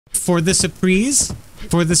For the surprise,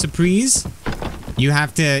 you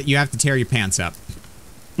have to tear your pants up.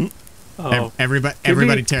 Oh. Everybody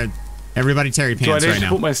tear your pants right now. Do I need to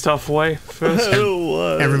put my stuff away first?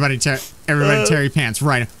 Everybody tear your pants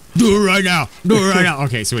right now. Do it right now. Do it right now.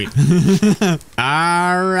 Okay, sweet.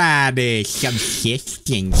 Alrighty,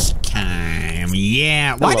 subsistence time.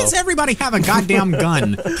 Yeah. Why does everybody have a goddamn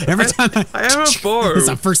gun? Every time I have a bow. That's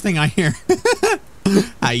the first thing I hear.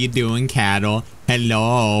 How you doing, cattle?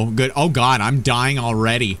 Hello. Good. Oh God, I'm dying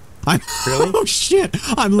already. Really? Oh shit!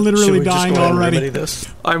 I'm literally dying already.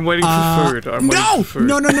 I'm waiting for food. No!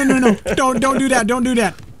 Don't do that. Don't do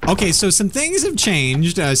that. Okay, so some things have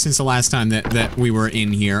changed since the last time that we were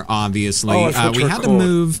in here. Obviously, we had to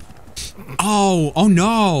move. Oh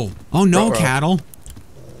no, cattle.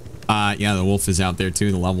 Yeah, the wolf is out there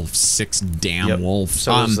too. The level 6 damn wolf.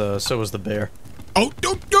 So was the bear. Oh,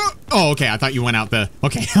 okay. I thought you went out the.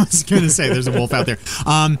 Okay, I was gonna say there's a wolf out there.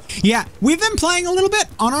 Yeah, we've been playing a little bit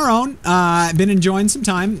on our own. Been enjoying some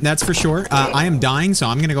time, that's for sure. I am dying, so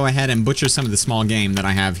I'm gonna go ahead and butcher some of the small game that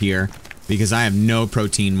I have here because I have no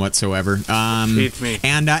protein whatsoever. Feed me.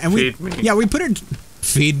 And feed me. Yeah, we put it.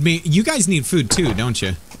 Feed me. You guys need food too, don't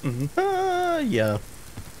you? Yeah.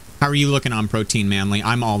 How are you looking on protein, Manly?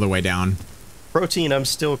 I'm all the way down. Protein, I'm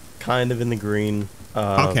still kind of in the green.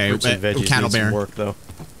 Okay, fruits and veggies cattle need some bear. work though.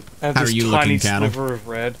 And how are you looking, cattle? Sliver of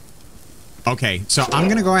red. Okay, so I'm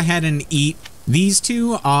gonna go ahead and eat these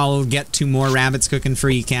two. I'll get 2 more rabbits cooking for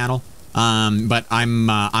you, cattle. But I'm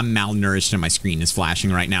malnourished and my screen is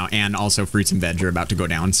flashing right now, and also fruits and veg are about to go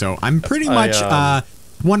down. So I'm pretty much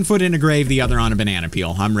 1 foot in a grave, the other on a banana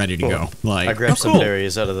peel. I'm ready to go. Like, I grabbed some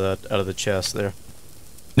berries out of the chest there.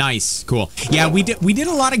 Nice, cool. Yeah, we did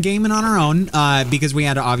a lot of gaming on our own because we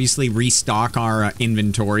had to obviously restock our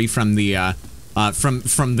inventory from the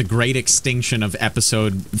from the great extinction of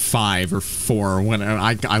episode 5 or 4 when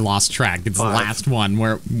I lost track. It's 5. The last one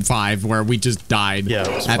where we just died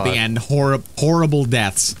at 5. The end. Horrible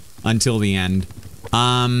deaths until the end.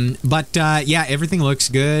 Yeah, everything looks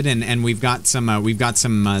good, and we've got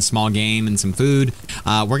some small game and some food.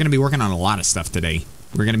 We're gonna be working on a lot of stuff today.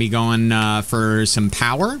 We're gonna be going for some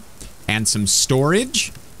power and some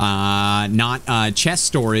storage. Not chest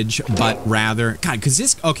storage, but rather, God, because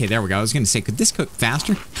this, okay, there we go. I was gonna say, could this cook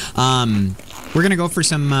faster? We're gonna go for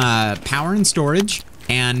some power and storage,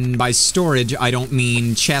 and by storage, I don't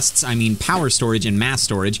mean chests, I mean power storage and mass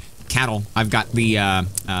storage. Cattle, I've got the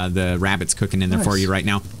rabbits cooking in there for you right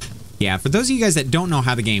now. Yeah, for those of you guys that don't know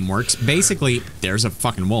how the game works, basically, there's a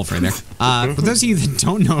fucking wolf right there. For those of you that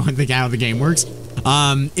don't know how the game works,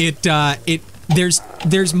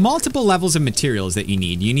 there's multiple levels of materials that you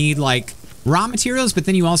need. You need like raw materials, but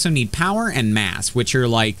then you also need power and mass, which are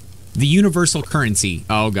like the universal currency.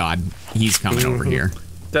 Oh God, he's coming over here.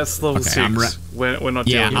 That's level 6. We're not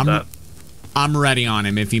dealing with that. I'm ready on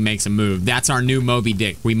him if he makes a move. That's our new Moby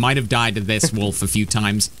Dick. We might have died to this wolf a few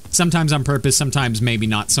times. Sometimes on purpose, sometimes maybe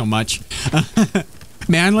not so much.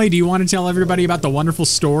 Manly, do you want to tell everybody about the wonderful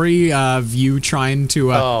story of you trying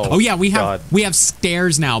to... oh yeah, we have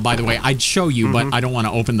stairs now, by the way. I'd show you, but I don't want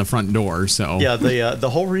to open the front door, so... Yeah, the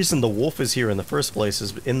whole reason the wolf is here in the first place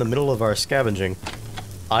is in the middle of our scavenging.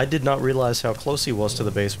 I did not realize how close he was to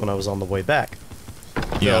the base when I was on the way back.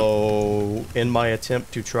 So, in my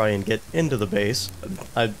attempt to try and get into the base,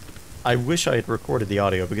 I wish I had recorded the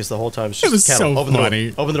audio because the whole time it's just cattle. Open the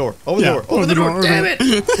door, open the door, open the door, damn it!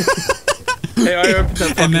 Hey, I opened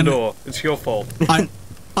that fucking door. It's your fault.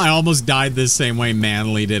 I almost died the same way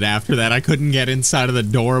Manly did after that. I couldn't get inside of the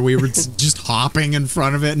door. We were just hopping in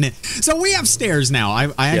front of it. So we have stairs now. I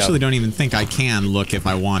actually don't even think I can look if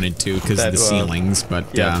I wanted to because of the ceilings. But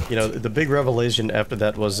yeah, you know, the big revelation after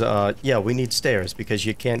that was, yeah, we need stairs because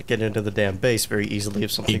you can't get into the damn base very easily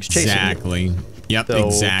if something's chasing you. Exactly. Yep,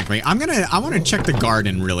 exactly. I want to check the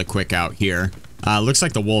garden really quick out here. Looks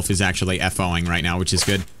like the wolf is actually FOing right now, which is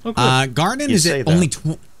good. Okay. Garden is only...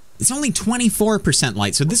 It's only 24%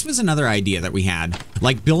 light, so this was another idea that we had.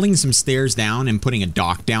 Like building some stairs down and putting a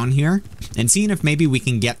dock down here, and seeing if maybe we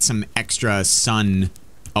can get some extra sun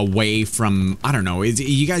away from, I don't know,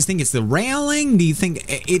 you guys think it's the railing? Do you think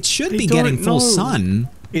it should be getting full sun?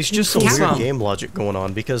 It's just some weird game logic going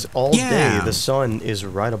on, because all day the sun is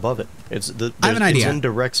right above it. I have an idea. It's in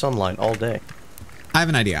direct sunlight all day. I have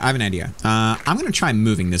an idea. I'm going to try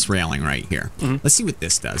moving this railing right here. Let's see what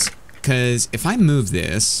this does. Because if I move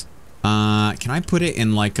this... can I put it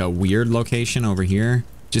in like a weird location over here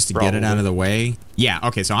just to get it out of the way? Yeah,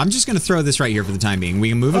 okay, so I'm just gonna throw this right here for the time being. We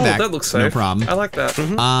can move it back. That looks safe. No problem. I like that.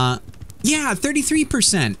 Yeah,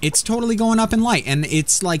 33%. It's totally going up in light, and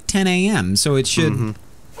it's like 10 a.m., so it should...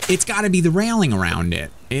 It's gotta be the railing around it.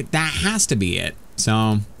 That has to be it.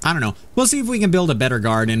 So, I don't know. We'll see if we can build a better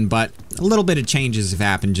garden, but a little bit of changes have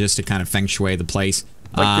happened just to kind of feng shui the place.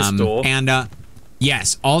 Like this door. And,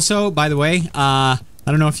 yes. Also, by the way, I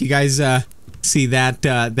don't know if you guys see that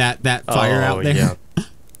fire out there. Yeah.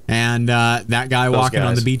 And that guy walking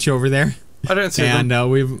on the beach over there. I don't see and them.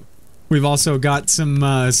 we've also got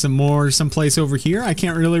someplace over here. I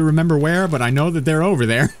can't really remember where, but I know that they're over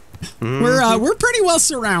there. We're pretty well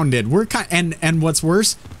surrounded. And what's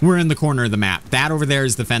worse, we're in the corner of the map. That over there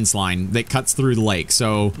is the fence line that cuts through the lake.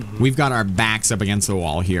 So we've got our backs up against the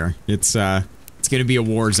wall here. It's gonna be a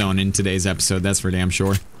war zone in today's episode. That's for damn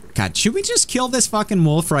sure. God, should we just kill this fucking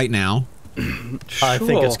wolf right now? Sure. I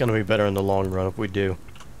think it's gonna be better in the long run if we do.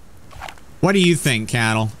 What do you think,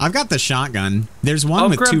 Cattle? I've got the shotgun. There's one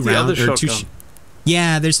with grab 2 the rounds other or 2. shotgun.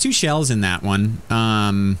 Yeah, there's 2 shells in that one.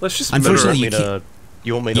 Let's just unfortunately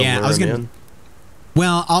You want me to lure him in?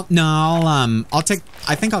 Well, I'll take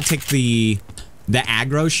the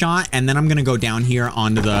aggro shot, and then I'm gonna go down here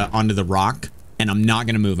onto the rock, and I'm not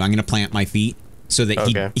gonna move. I'm gonna plant my feet so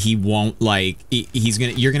that he won't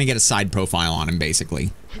you're gonna get a side profile on him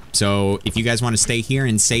basically. So if you guys want to stay here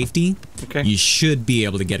in safety, you should be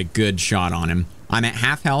able to get a good shot on him. I'm at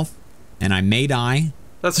half health, and I may die.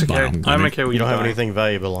 That's okay. I'm okay with you. You don't have anything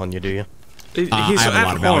valuable on you, do you? I have a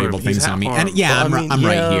lot of valuable things on me, and yeah, well, I'm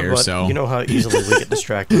right here. So you know how easily we get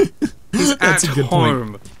distracted. He's That's at a good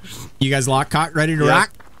home. point. You guys lock, cock, ready to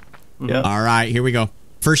rock? Yeah. All right, here we go.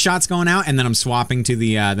 First shot's going out, and then I'm swapping to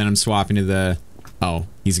the. Oh,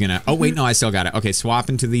 he's gonna. Oh wait, no, I still got it. Okay,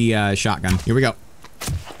 swapping to the shotgun. Here we go.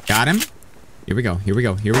 Got him. Here we go. Here we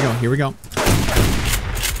go. Here we go. Here we go.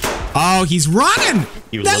 Oh, he's running!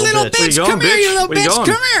 You that little bitch! Going, Come here, you little bitch! going?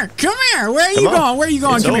 Come here! Come here! Where are you going? Where are you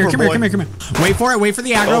going? It's Come here! over, Come here! boy. Come here! Come here! Wait for it! Wait for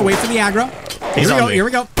the aggro! Oh. Wait for the aggro! He's Here we on go! me. Here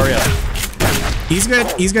we go! Hurry up! He's good!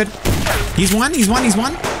 He's good! He's one! He's one! He's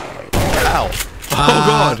one! Ow! Oh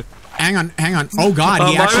god! Hang on! Hang on! Oh god!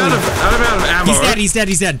 He I'm actually. out of ammo. He's dead! He's dead!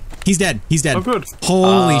 He's dead! He's dead! He's dead! Oh good.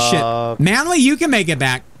 Holy shit! Manly, you can make it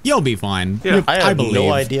back. You'll be fine. Yeah. I have believe.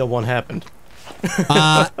 no idea what happened.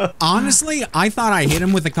 Honestly, I thought I hit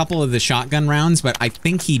him with a couple of the shotgun rounds, but I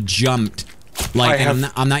think he jumped. Like,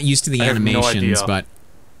 I'm not used to the animations, but.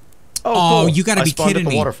 Oh, cool. you gotta I be spawned kidding at the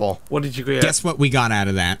me. waterfall. What did you get? Guess what we got out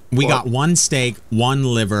of that? We got 1 steak, 1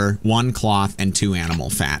 liver, 1 cloth, and 2 animal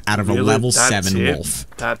fat out of a level 7 wolf.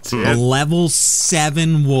 That's A it. level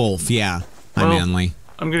 7 wolf, yeah. Hi, Well, Manly.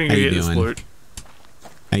 I'm gonna How go you get this doing? loot.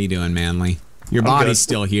 How you doing, Manly? Your I'm body's good.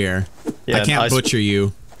 still here. Yeah, I can't butcher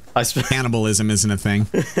you. Cannibalism isn't a thing,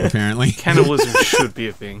 apparently. Cannibalism should be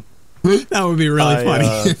a thing. That would be really funny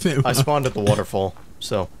if it I was. spawned at the waterfall,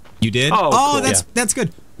 so. You did? Oh, cool. That's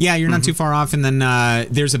good. Yeah, you're not too far off, and then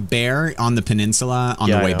there's a bear on the peninsula on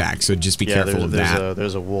the way back, so just be careful of that.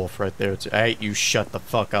 There's a wolf right there. Hey, you shut the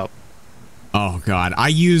fuck up. Oh, God. I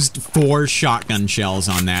used 4 shotgun shells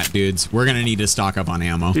on that, dudes. We're going to need to stock up on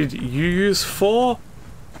ammo. Did you use 4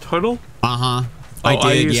 total? Uh-huh. I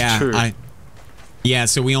did, used yeah. 2. Yeah,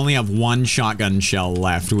 so we only have 1 shotgun shell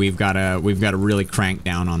left. We've got to really crank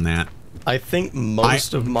down on that. I think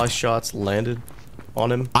most of my shots landed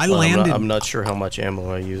on him. I landed. I'm not sure how much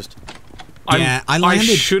ammo I used. Yeah, I landed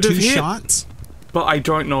should 2 have hit, shots. but I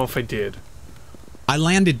don't know if I did. I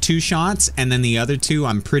landed 2 shots, and then the other 2,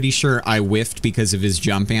 I'm pretty sure I whiffed because of his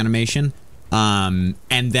jump animation. And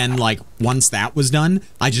then, like, once that was done,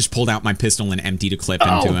 I just pulled out my pistol and emptied a clip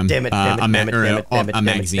into him. Damn it, a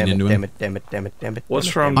magazine into him. Damn it.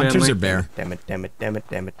 What's wrong, Hunters Manly? or bear? Damn it.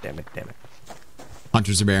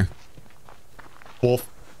 Hunters or bear? Wolf.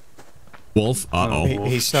 Wolf? Uh-oh.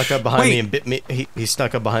 He snuck up behind me and bit me. He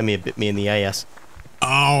snuck up behind me and bit me in the ass.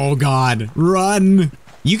 Oh, God. Run.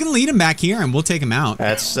 You can lead him back here, and we'll take him out.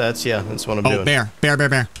 That's what I'm doing. Oh, bear.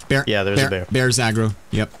 Yeah, there's a bear. Bear's aggro.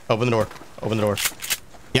 Yep. Open the door.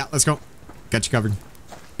 Yeah, let's go. Got you covered.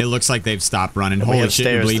 It looks like they've stopped running. We Holy have shit,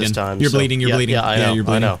 you're stairs bleeding. this time, You're so- bleeding. You're bleeding. Yeah, I know. you're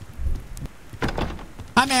bleeding. I know.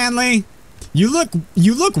 Hi, Manly. You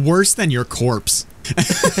look worse than your corpse.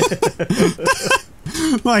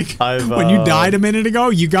 Like, when you died a minute ago,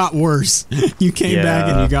 you got worse. You came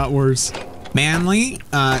back and you got worse. Manly,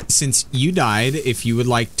 since you died, if you would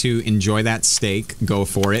like to enjoy that steak, go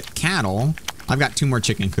for it. Cattle, I've got 2 more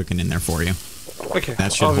chicken cooking in there for you. Okay.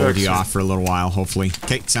 That should hold you off for a little while, hopefully.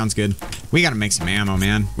 Okay, sounds good. We gotta make some ammo,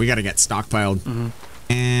 man. We gotta get stockpiled.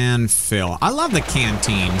 And fill. I love the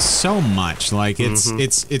canteen so much. Like, it's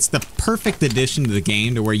the perfect addition to the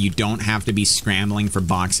game to where you don't have to be scrambling for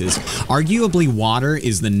boxes. Arguably, water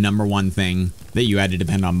is the #1 thing that you had to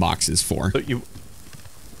depend on boxes for. So you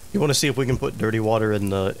want to see if we can put dirty water in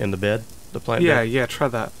the bed, the plant bed? Yeah, try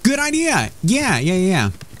that. Good idea. Yeah. Yeah.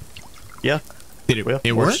 Did Well,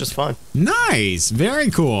 it works work? just fine. Nice. Very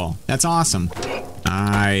cool. That's awesome.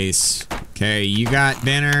 Nice. Okay, you got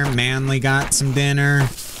dinner. Manly got some dinner.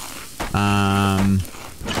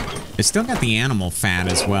 I still got the animal fat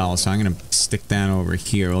as well, so I'm gonna stick that over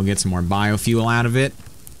here. We'll get some more biofuel out of it.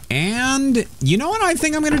 And you know what I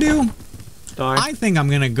think I'm gonna do? Die. I think I'm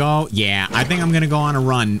gonna go. Yeah, I think I'm gonna go on a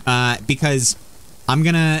run. Because I'm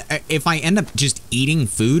gonna. If I end up just eating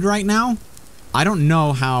food right now, I don't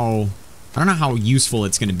know how useful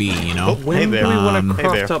it's gonna be. You know. Oh, When do we want to Hey,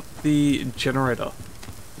 craft Bear. up the generator?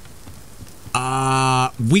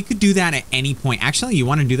 We could do that at any point. Actually, you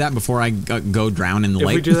want to do that before I go drown in the If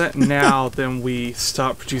lake? we do that now, then we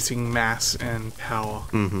start producing mass and power.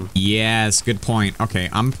 Yes, good point. Okay,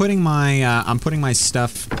 I'm putting my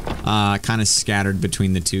stuff kind of scattered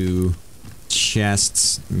between the two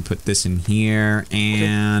chests. Let me put this in here,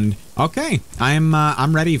 and okay,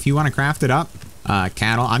 I'm ready. If you want to craft it up,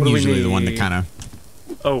 cattle. I'm What do we usually the one that need? kind of.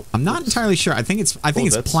 Oh, I'm not entirely sure. I think it's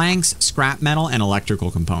that's- planks, scrap metal, and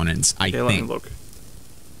electrical components. I yeah, let me think. look.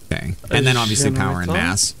 Okay, and then obviously power and generator?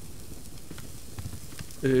 mass.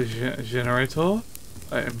 Generator?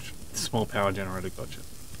 Small power generator, gotcha.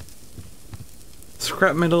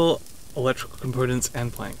 Scrap metal, electrical components,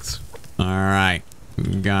 and planks. All right,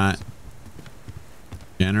 we got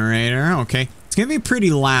generator. Okay, it's gonna be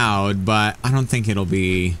pretty loud, but I don't think it'll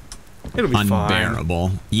be It'll be fine.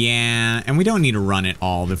 unbearable. Yeah, and we don't need to run it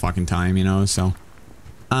all the fucking time, you know. So,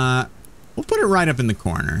 we'll put it right up in the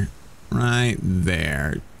corner, right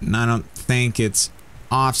there. And I don't think it's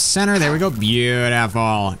off center. There we go.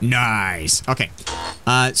 Beautiful. Nice. Okay.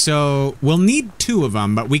 So we'll need 2 of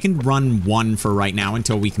them, but we can run 1 for right now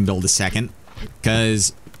until we can build a second,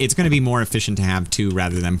 because it's going to be more efficient to have 2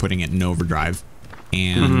 rather than putting it in overdrive.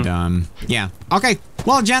 And yeah. Okay.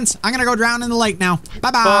 Well, gents, I'm gonna go drown in the lake now.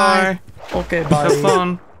 Bye-bye. Bye. Okay, bye. Have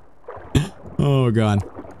fun. Oh god.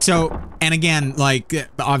 So, and again, like,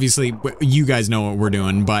 obviously you guys know what we're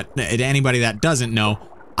doing, but to anybody that doesn't know,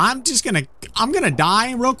 I'm gonna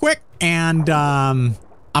die real quick, and I'm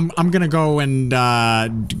gonna go and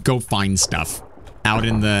go find stuff out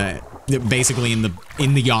in the basically in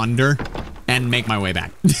the yonder and make my way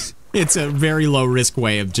back. It's a very low risk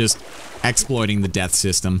way of just exploiting the death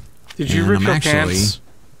system. Did you And rip I'm your actually- pants?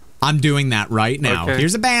 I'm doing that right now. Okay.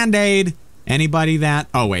 Here's a band-aid. Anybody that...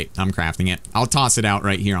 Oh, wait. I'm crafting it. I'll toss it out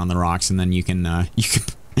right here on the rocks, and then you can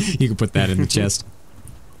put that in the chest.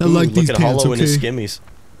 I like Look these at pants, Hollow in his okay? skimmies.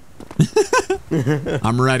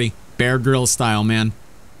 I'm ready. Bear Grylls style, man.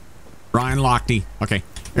 Brian Lochte. Okay.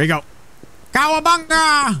 Here you go.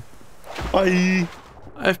 Cowabunga! Bye.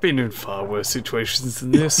 I've been in far worse situations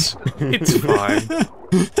than this. It's fine.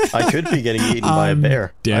 I could be getting eaten by a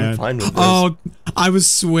bear. Dead. I'm fine with this. Oh, I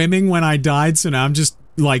was swimming when I died, so now I'm just,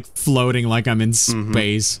 like, floating like I'm in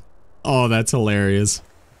space. Oh, that's hilarious.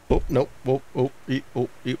 Oh, nope. Oh,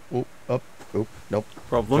 up. Oh, nope.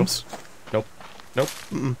 Problems? Nope.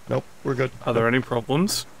 Nope. We're good. Are there any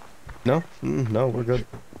problems? No. No, we're good.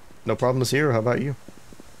 No problems here. How about you?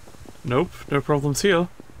 Nope, no problems here.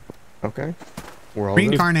 Okay. We're all good.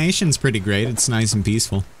 Reincarnation's pretty great. It's nice and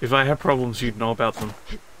peaceful. If I had problems, you'd know about them.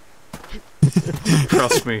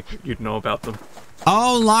 Trust me, you'd know about them.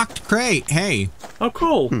 Oh, locked crate. Hey. Oh,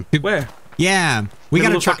 cool. Where? Yeah. We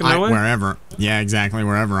Middle gotta of try fucking nowhere? wherever. Yeah, exactly.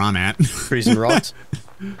 Wherever I'm at. Trees and rocks.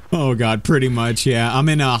 Oh god, pretty much, yeah. I'm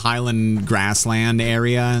in a highland grassland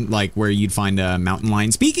area, like where you'd find a mountain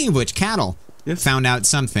lion. Speaking of which, cattle Yes. found out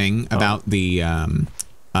something about the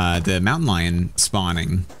mountain lion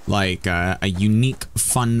spawning, like a unique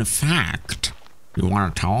fun fact. You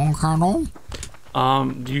want to tell, Cattle?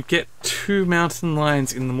 You get 2 mountain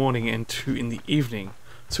lions in the morning and 2 in the evening,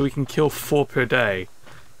 so we can kill 4 per day.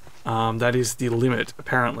 That is the limit,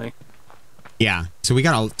 apparently. Yeah. So we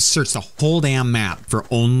gotta search the whole damn map for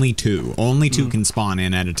only 2. Only 2 can spawn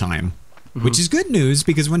in at a time. Which is good news,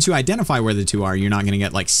 because once you identify where the 2 are, you're not gonna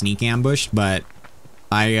get like sneak ambushed, but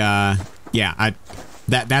that's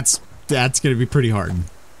gonna be pretty hard.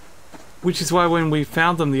 Which is why when we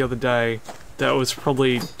found them the other day, that was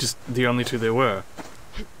probably just the only 2 there were.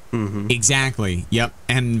 Exactly. Yep.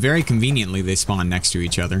 And very conveniently they spawn next to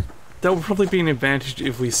each other. That would probably be an advantage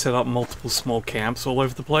if we set up multiple small camps all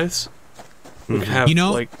over the place. We could have, You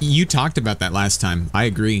know, like, you talked about that last time. I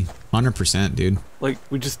agree. 100%, dude. like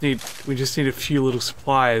we just need a few little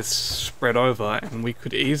supplies spread over, and we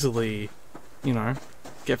could easily, you know,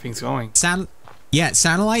 get things going.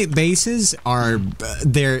 Satellite bases are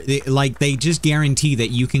they just guarantee that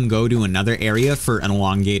you can go to another area for an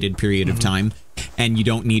elongated period of time, and you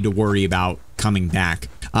don't need to worry about coming back.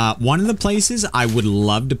 One of the places I would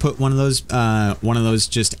love to put one of those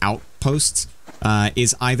just outposts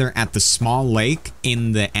is either at the small lake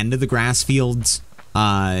in the end of the grass fields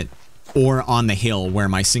or on the hill where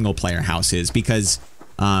my single player house is, because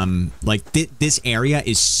like this area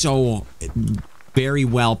is so very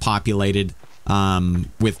well populated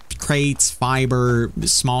with crates, fiber,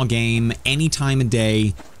 small game. Any time of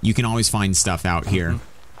day, you can always find stuff out here.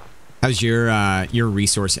 How's your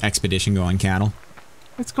resource expedition going, Cattle?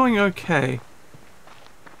 It's going okay.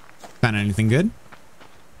 Found anything good?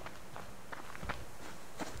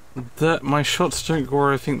 That my shots don't go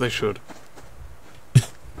where I think they should.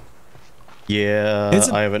 Yeah,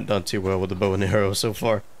 I haven't done too well with the bow and arrow so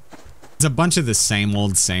far. It's a bunch of the same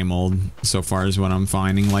old so far is what I'm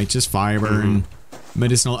finding. Like just fiber and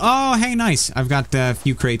medicinal. Oh, hey, nice. I've got a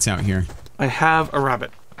few crates out here. I have a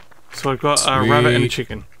rabbit. So I've got a rabbit and a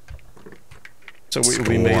chicken. So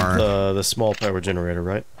we made the small power generator,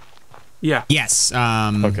 right? Yeah. Yes.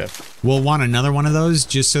 Okay. We'll want another one of those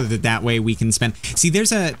just so that way we can spend. See,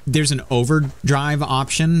 there's an overdrive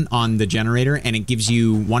option on the generator, and it gives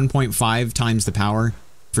you 1.5 times the power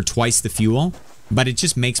for twice the fuel. But it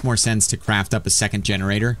just makes more sense to craft up a second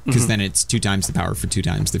generator, because then it's 2 times the power for 2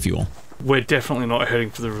 times the fuel. We're definitely not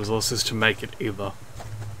heading for the resources to make it either.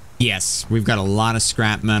 Yes, we've got a lot of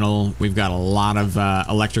scrap metal. We've got a lot of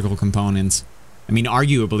electrical components. I mean,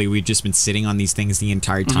 arguably, we've just been sitting on these things the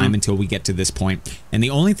entire time until we get to this point. And the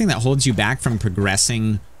only thing that holds you back from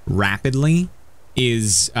progressing rapidly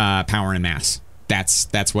is power and mass.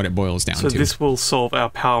 That's what it boils down to. So this will solve our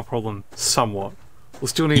power problem somewhat. We'll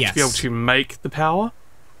still need to be able to make the power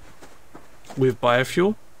with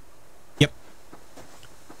biofuel. Yep.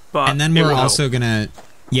 But and then we're also gonna,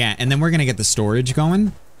 and then we're gonna get the storage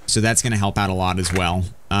going. So that's gonna help out a lot as well.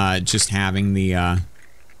 Just having the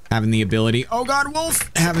ability. Oh God, wolf!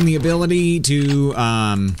 Having the ability to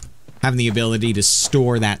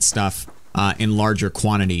store that stuff in larger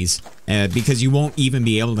quantities, because you won't even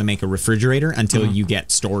be able to make a refrigerator until you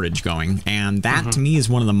get storage going, and that to me is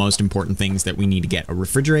one of the most important things that we need to get: a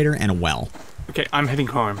refrigerator and a well. Okay, I'm heading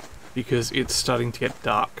home because it's starting to get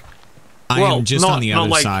dark. I am just on the other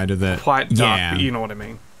like side of the quite dark, but you know what I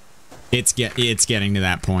mean. It's getting to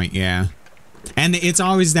that point, yeah. And it's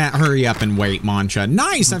always that hurry up and wait mantra.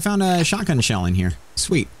 Nice, I found a shotgun shell in here.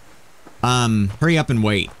 Sweet. Hurry up and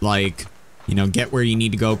wait. Like, you know, get where you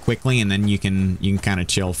need to go quickly, and then you can kind of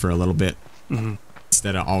chill for a little bit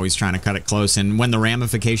instead of always trying to cut it close. And when the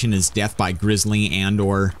ramification is death by grizzly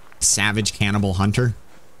and/or savage cannibal hunter,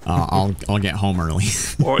 I'll get home early.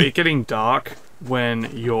 Or it getting dark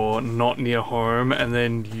when you're not near home, and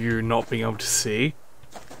then you not being able to see.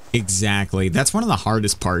 Exactly. That's one of the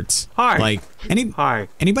hardest parts. Hi. Like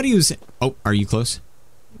anybody who's are you close?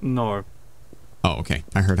 No. Oh, okay.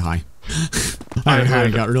 I heard hi. I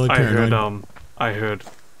got really paranoid. I heard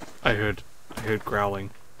growling.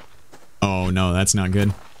 Oh no, that's not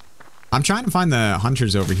good. I'm trying to find the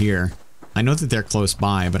hunters over here. I know that they're close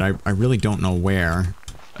by, but I really don't know where.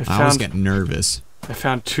 I always get nervous. I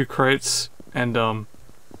found 2 crates and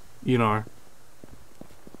you know,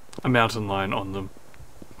 a mountain lion on them.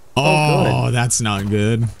 Oh, that's not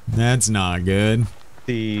good. That's not good.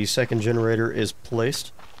 The second generator is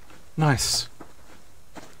placed. Nice.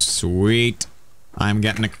 Sweet. I'm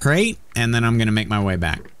getting a crate, and then I'm going to make my way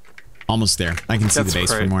back. Almost there. I can see the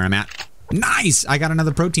base from where I'm at. Nice! I got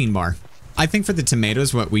another protein bar. I think for the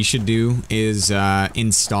tomatoes, what we should do is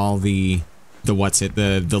install the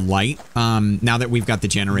light, now that we've got the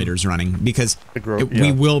generators running, because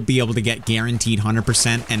we will be able to get guaranteed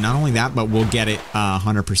 100%, and not only that, but we'll get it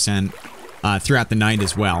 100% throughout the night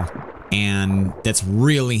as well, and that's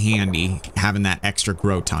really handy having that extra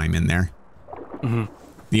grow time in there.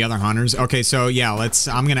 The other hunters. Okay, so yeah,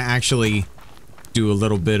 I'm gonna actually do a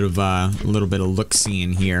little bit of look-see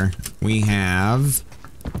in here. We have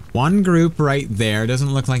one group right there.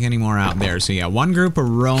 Doesn't look like any more out there. So yeah, one group of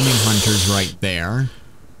roaming hunters right there.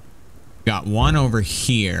 Got one over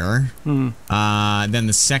here. Then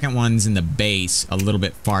the second one's in the base, a little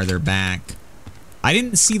bit farther back. I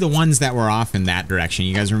didn't see the ones that were off in that direction.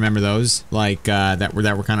 You guys remember those? Like that were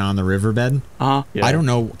kind of on the riverbed? Yeah. I don't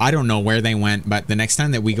know where they went, but the next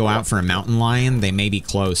time that we go out for a mountain lion, they may be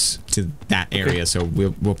close to that area, so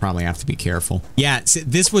we'll probably have to be careful. Yeah,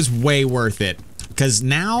 this was way worth it. Because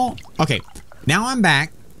now I'm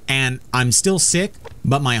back, and I'm still sick,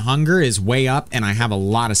 but my hunger is way up, and I have a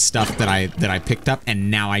lot of stuff that I picked up,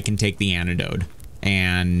 and now I can take the antidote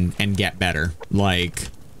and get better. Like,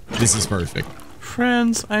 this is perfect.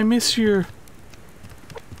 Friends, I miss you.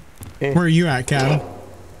 Where are you at, Cat?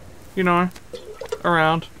 You know,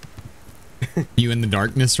 around. You in the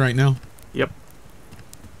darkness right now? Yep.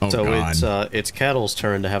 Oh, so God. It's Cattle's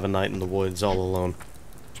turn to have a night in the woods all alone.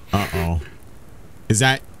 Uh-oh. Is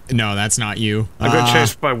that... No, that's not you. I got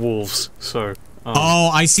chased by wolves, so... oh,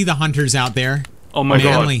 I see the hunters out there. Oh my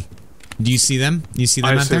god. Manly. Do you see them? You see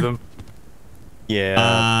them out there? I see them.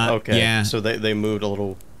 Yeah. Okay. Yeah. So they moved a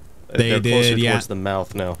little. They're closer yeah. towards the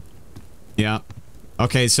mouth now. Yeah.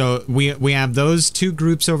 Okay, so we have those two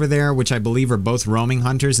groups over there, which I believe are both roaming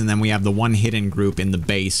hunters, and then we have the one hidden group in the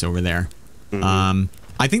base over there.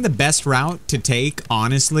 I think the best route to take,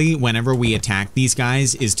 honestly, whenever we attack these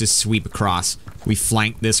guys, is to sweep across. We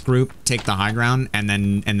flank this group, take the high ground, and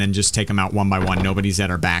then just take them out one by one. Nobody's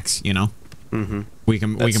at our backs, you know. We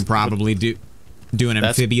can probably do an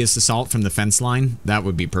amphibious assault from the fence line. That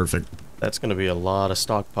would be perfect. That's going to be a lot of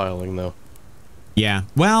stockpiling, though. Yeah.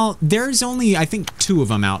 Well, there's only, I think, 2 of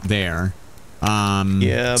them out there.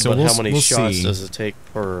 Yeah, so but how many shots see. does it take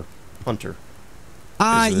per hunter?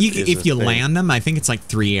 If you land them, I think it's like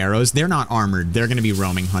 3 arrows. They're not armored. They're going to be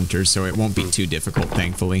roaming hunters, so it won't be too difficult,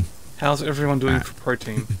 thankfully. How's everyone doing for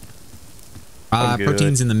protein?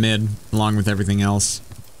 Protein's in the mid, along with everything else.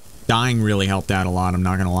 Dying really helped out a lot, I'm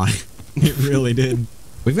not going to lie. It really did.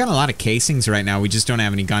 We've got a lot of casings right now. We just don't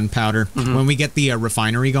have any gunpowder. When we get the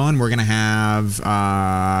refinery going, we're going to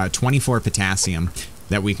have 24 potassium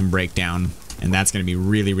that we can break down, and that's going to be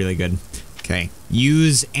really, really good. Okay.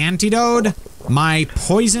 Use antidote. My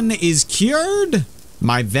poison is cured.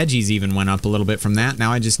 My veggies even went up a little bit from that.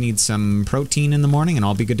 Now I just need some protein in the morning, and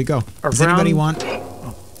I'll be good to go. Does anybody want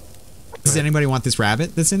this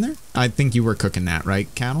rabbit that's in there? I think you were cooking that,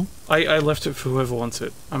 right, Cattle? I left it for whoever wants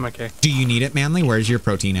it. I'm okay. Do you need it, Manly? Where's your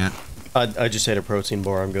protein at? I just ate a protein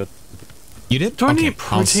bar. I'm good. You did? Do I need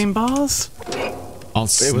protein bars? I'll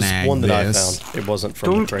snag It was one that this. I found. It wasn't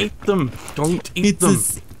from the crate. Eat them. Don't eat them.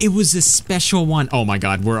 It was a special one. Oh my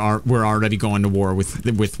God, we're already going to war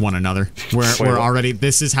with one another. We're already.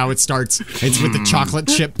 This is how it starts. It's with the chocolate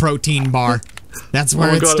chip protein bar. That's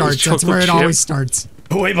where it starts. That's where it always starts.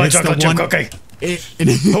 Who ate my chocolate chip cookie? It's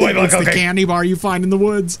the candy bar you find in the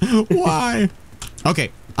woods. Why?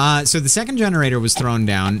 Okay. So the second generator was thrown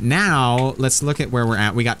down. Now let's look at where we're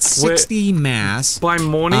at. We got 60 mass. By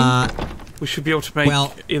morning, we should be able to make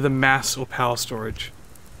either mass or power storage.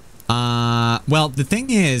 Well, the thing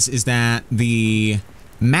is that the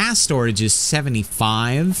mass storage is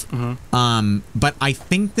 75. But I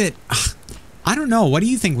think that I don't know. What do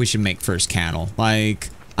you think we should make first, Cattle? Like,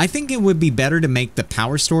 I think it would be better to make the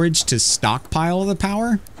power storage to stockpile the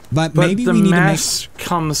power. But maybe we need to make... mass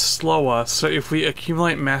comes slower, so if we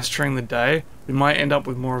accumulate mass during the day, we might end up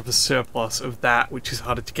with more of a surplus of that, which is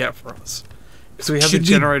harder to get for us. Because we have the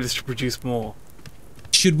generators to produce more.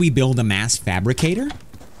 Should we build a mass fabricator?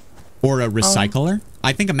 Or a recycler?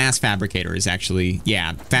 I think a mass fabricator is actually...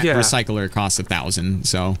 Yeah, recycler costs 1,000,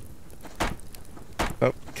 so...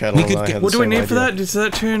 Oh, Cattle and I have what do we need idea. for that? Does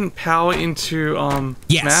that turn power into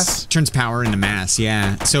mass? Turns power into mass,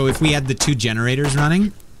 yeah. So if we had the 2 generators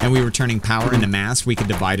running, and we were turning power into mass, we could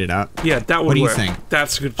divide it up. Yeah, that would work. What do you think?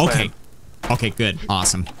 That's a good plan. Okay, good.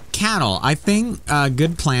 Awesome. Cattle, I think a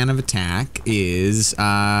good plan of attack is...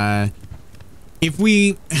 if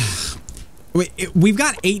we... We've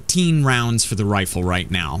got 18 rounds for the rifle right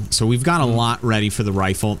now, so we've got a lot ready for the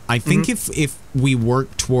rifle. I think if we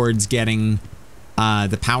work towards getting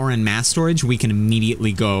the power and mass storage, we can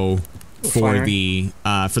immediately go for the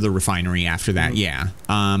refinery after that. Yeah,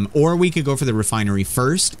 or we could go for the refinery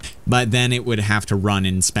first, but then it would have to run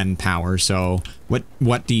and spend power. So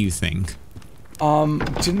what do you think?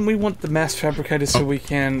 Didn't we want the mass fabricator so we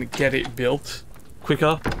can get it built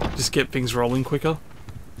quicker? Just get things rolling quicker?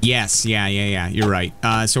 Yes, yeah, you're right.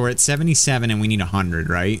 So we're at 77 and we need 100,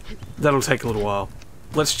 right? That'll take a little while.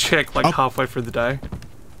 Let's check like halfway through the day.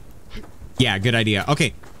 Yeah, good idea.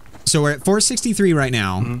 Okay, so we're at 463 right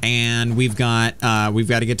now, and we've got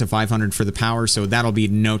to get to 500 for the power, so that'll be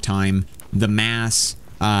no time. The mass,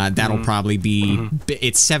 that'll probably be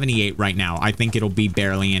it's 78 right now. I think it'll be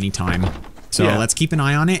barely any time. So let's keep an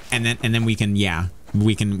eye on it, and then we can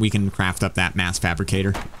we can craft up that mass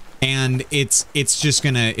fabricator. And it's just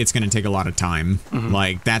gonna take a lot of time.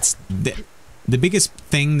 Like that's the biggest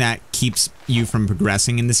thing that keeps you from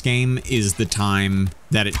progressing in this game is the time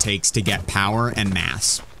that it takes to get power and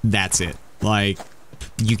mass. That's it. Like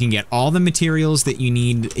you can get all the materials that you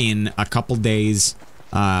need in a couple days,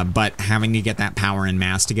 but having to get that power and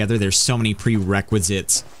mass together, there's so many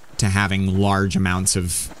prerequisites to having large amounts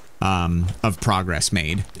of progress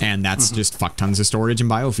made, and that's just fuck tons of storage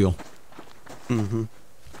and biofuel.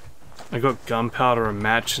 I got gunpowder, a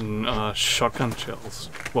match, and shotgun shells.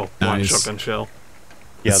 Well, one shotgun shell.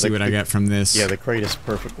 Yeah, let's see what I get from this. Yeah, the crate is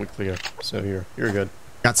perfectly clear, so you're good.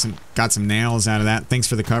 Got some nails out of that. Thanks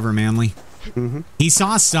for the cover, Manly. He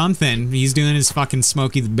saw something. He's doing his fucking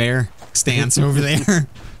Smokey the Bear stance over there.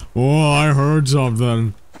 Oh, I heard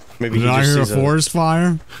something. Maybe Did I hear a forest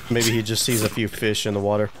fire? Maybe he just sees a few fish in the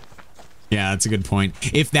water. Yeah, that's a good point.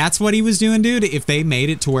 If that's what he was doing, dude, if they made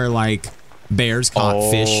it to where, like, bears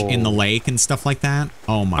caught fish in the lake and stuff like that,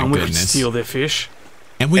 oh my goodness. And we could steal their fish.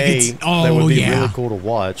 And we could... Oh, that would be yeah. really cool to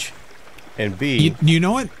watch. And B... You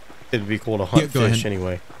know what? It'd be cool to hunt fish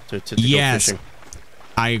anyway. To go fishing.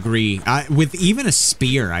 I agree. With even a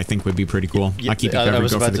spear, I think would be pretty cool. Yeah, I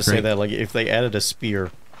was about to say that, like, if they added a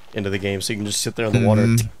spear into the game so you can just sit there in the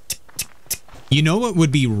water. You know what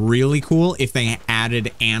would be really cool? If they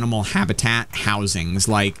added animal habitat housings,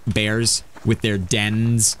 like bears with their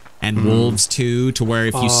dens and wolves too, to where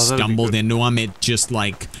if you stumbled into them, it just,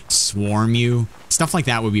 like, swarm you. Stuff like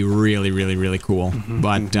that would be really, really, really cool.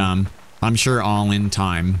 But I'm sure all in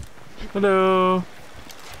time. Hello.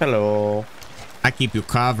 Hello. I keep you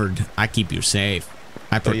covered. I keep you safe.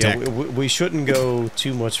 I protect. Yeah, we shouldn't go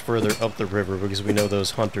too much further up the river because we know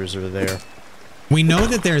those hunters are there. We know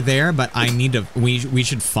that they're there, but I need to. We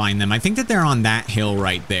should find them. I think that they're on that hill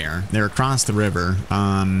right there. They're across the river.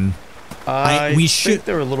 We think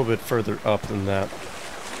they're a little bit further up than that.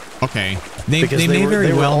 Okay, they may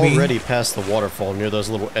very well be. They were already past the waterfall near those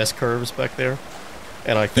little S curves back there,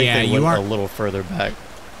 and I think they went a little further back.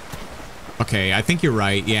 Okay, I think you're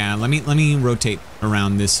right. Yeah, let me rotate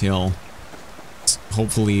around this hill.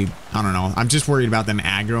 Hopefully, I don't know. I'm just worried about them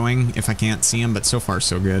aggroing if I can't see them, but so far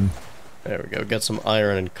so good. There we go. Got some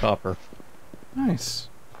iron and copper. Nice.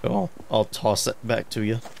 So I'll toss that back to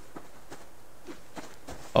you.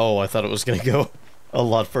 Oh, I thought it was going to go a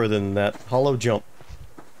lot further than that. Hollow jump.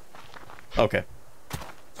 Okay.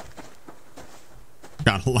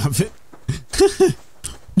 Gotta love it.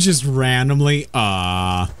 Just randomly,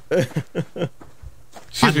 I'm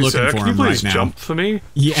looking for him right now. Jump for me?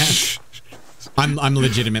 Yeah. I'm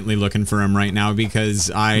legitimately looking for him right now because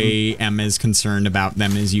I am as concerned about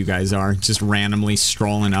them as you guys are. Just randomly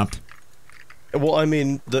strolling up. Well, I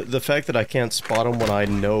mean, the fact that I can't spot them when I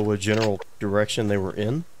know a general direction they were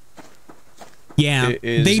in. Yeah,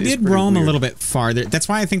 they did roam a little bit farther. That's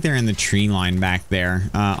why I think they're in the tree line back there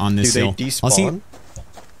on this hill. Do they despawn?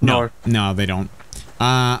 No, they don't.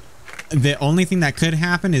 The only thing that could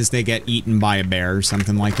happen is they get eaten by a bear or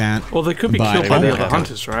something like that. Well, they could be killed by the other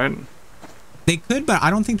hunters, right? They could, but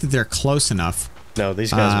I don't think that they're close enough. No,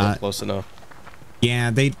 these guys weren't close enough.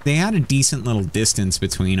 Yeah, they had a decent little distance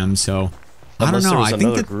between them, so I don't know. There was I think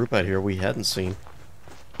another group out here we hadn't seen.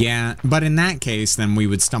 Yeah, but in that case, then we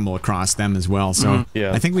would stumble across them as well. So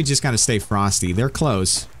yeah. I think we just got to stay frosty. They're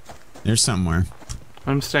close. They're somewhere.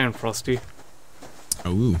 I'm staying frosty.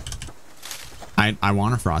 Oh, I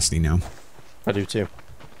want a frosty now. I do too.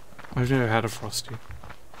 I've never had a frosty.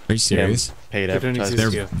 Are you serious? Yeah, paid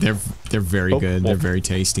advertising. They're very good. They're very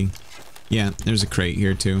tasty. Yeah, there's a crate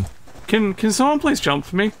here too. Can someone please jump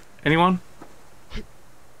for me? Anyone?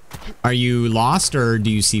 Are you lost or do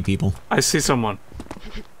you see people? I see someone.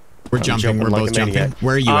 We're jumping. We're both jumping.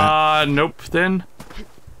 Where are you at? Nope. Then.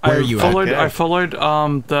 Where are you at? I followed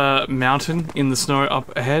the mountain in the snow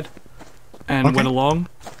up ahead, and went along.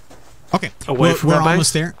 Okay. Away from we're our base.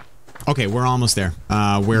 almost there. Okay, we're almost there.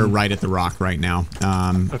 We're right at the rock right now.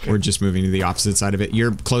 We're just moving to the opposite side of it.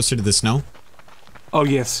 You're closer to the snow? Oh,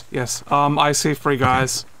 yes, yes. I see 3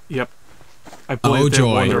 guys. Okay. Yep. I believe oh, they're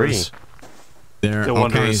joy. wanderers. They're okay,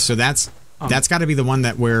 wanderers. So that's got to be the one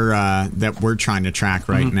that we're trying to track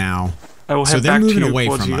right now. I will head so they're back moving to away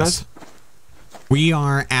from us. We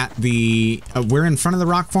are at the we're in front of the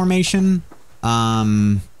rock formation.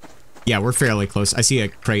 Yeah, we're fairly close. I see a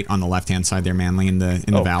crate on the left-hand side there, Manly, in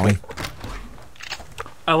the valley.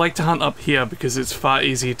 I like to hunt up here because it's far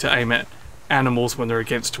easier to aim at animals when they're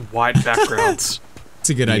against white backgrounds. It's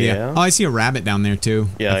a good idea. Yeah. Oh, I see a rabbit down there too.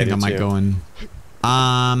 Yeah, I think I might go and.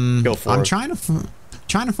 Go for I'm it. trying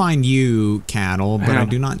to find you, Cattle, but I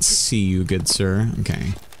do not see you, good sir.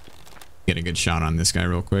 Okay, get a good shot on this guy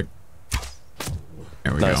real quick.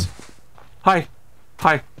 There we go. Hi.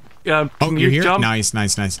 Oh, you're here. Jump? Nice.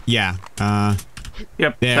 Yeah.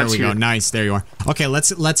 Yep. There we go. Nice. There you are. Okay,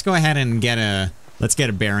 let's go ahead and get a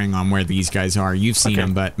bearing on where these guys are. You've seen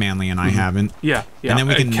them, but Manly and I haven't. Yeah. And then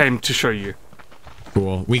we can came to show you.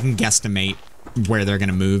 Cool. We can guesstimate where they're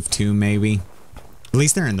gonna move to, maybe. At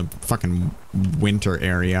least they're in the fucking winter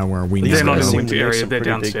area where we know. They're not in the Seem winter to make area. some They're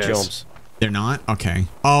pretty big downstairs. jumps. They're not? Okay.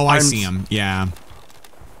 Oh, I see them. Yeah.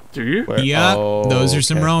 Do you? Where? Yep. Oh, those are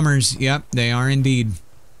some okay. roamers. Yep, they are indeed.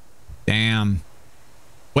 Damn.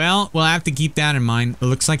 Well, we'll have to keep that in mind. It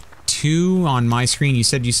looks like 2 on my screen. You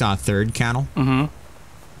said you saw a 3rd, Cattle?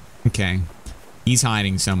 Mm-hmm. Okay. He's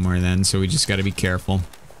hiding somewhere then, so we just got to be careful.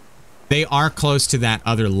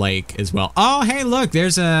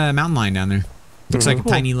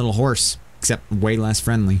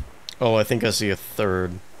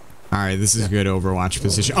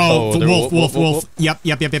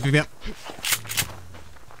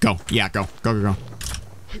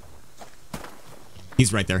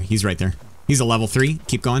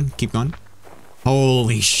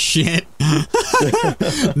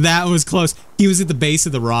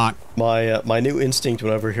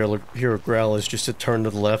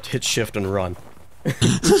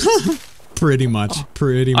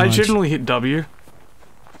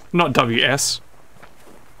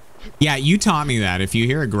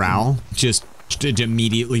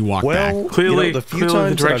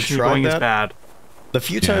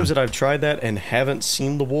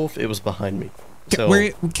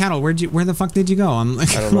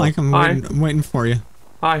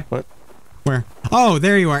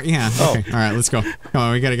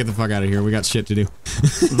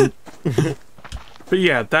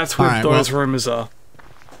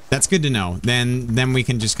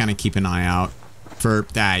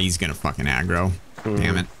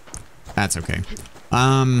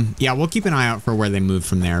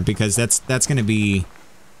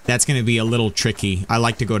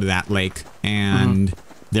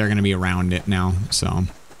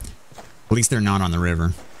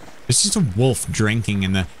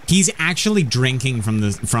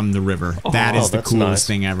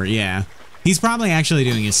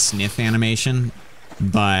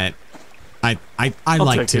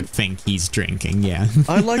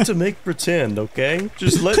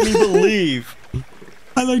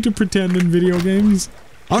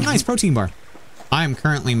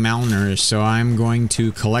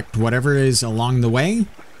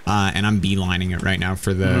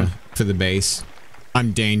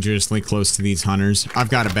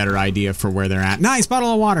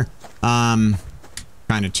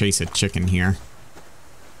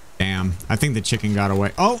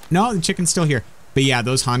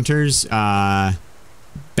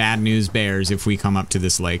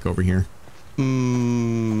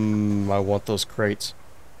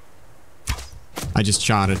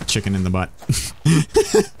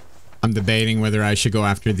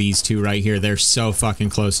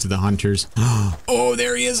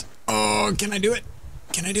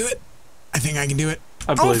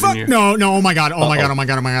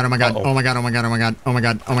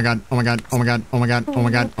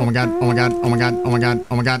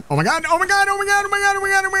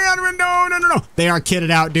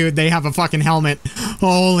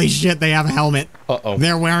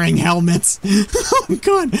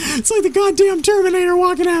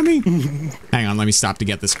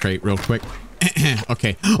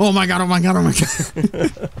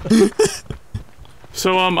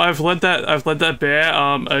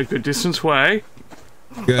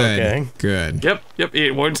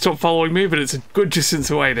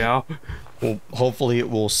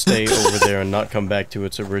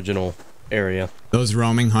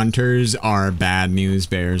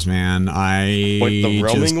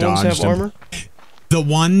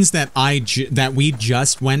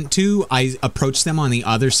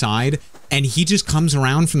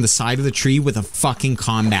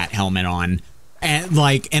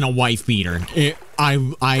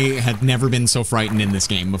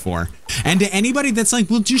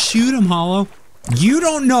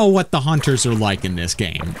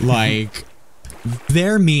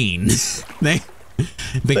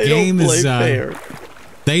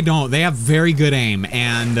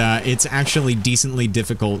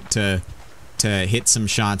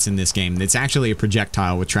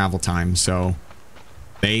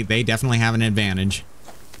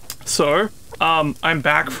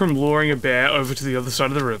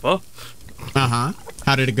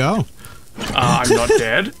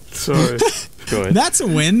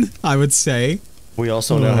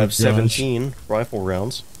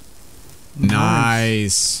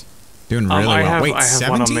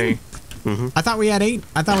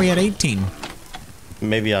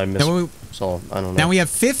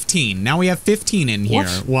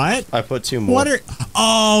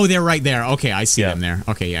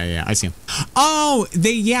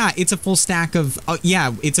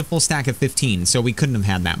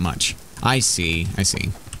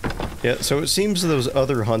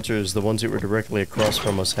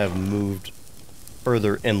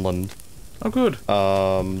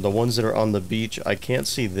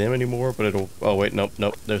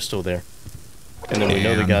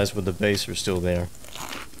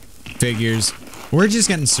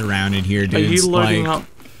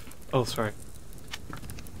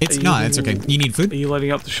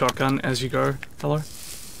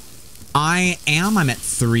 I am. I'm at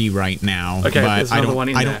 3 right now. Okay, but there's another one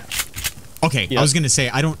in there. Okay, Yeah. I was gonna say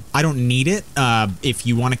I don't need it. If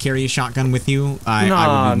you want to carry a shotgun with you,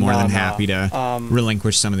 I would be more than happy to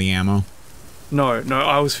relinquish some of the ammo. No,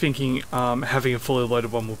 I was thinking having a fully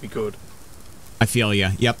loaded one would be good. I feel you.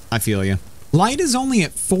 Yep, I feel you. Light is only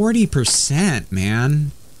at 40%,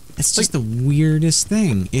 man. It's just the weirdest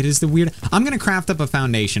thing. It is the weird. I'm gonna craft up a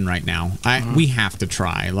foundation right now. We have to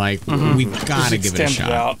try. Like we've got to give it a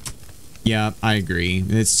shot. Yeah, I agree.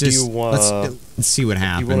 It's just let's see what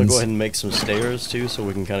happens. You want to go ahead and make some stairs too, so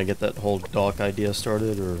we can kind of get that whole dock idea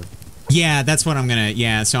started, or? Yeah, that's what I'm gonna.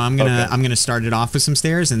 Yeah, so I'm gonna start it off with some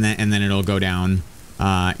stairs, and then it'll go down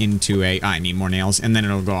into a. I need more nails, and then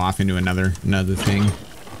it'll go off into another thing.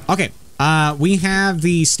 Okay, we have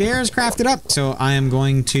the stairs crafted up, so I am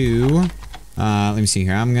going to. Let me see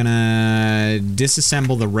here. I'm gonna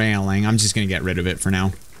disassemble the railing. I'm just gonna get rid of it for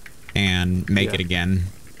now, and make it again.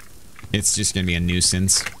 It's just gonna be a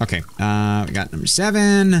nuisance. Okay, we got number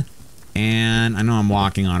 7. And I know I'm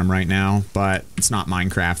walking on them right now, but it's not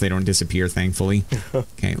Minecraft. They don't disappear, thankfully.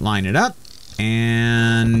 Okay, line it up.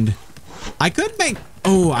 And I could make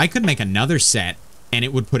another set, and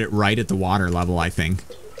it would put it right at the water level, I think.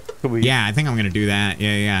 Yeah, I think I'm going to do that.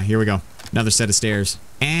 Yeah, here we go. Another set of stairs.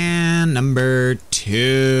 And number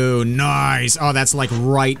 2. Nice. Oh, that's like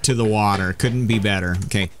right to the water. Couldn't be better.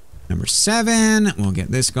 Okay, number 7. We'll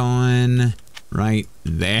get this going. Right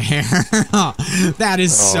there. That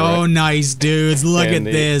is so nice, dudes. Look at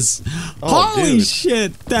this. Holy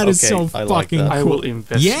shit. That is so fucking cool. I will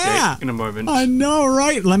investigate in a moment. I know,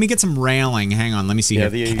 right? Let me get some railing. Hang on. Let me see here.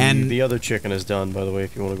 The other chicken is done, by the way,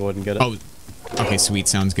 if you want to go ahead and get it. Oh, okay, sweet.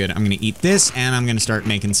 Sounds good. I'm going to eat this, and I'm going to start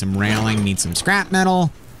making some railing. Need some scrap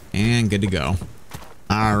metal, and good to go.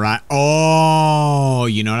 All right. Oh,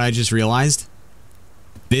 you know what I just realized?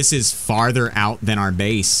 This is farther out than our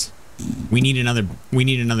base. We need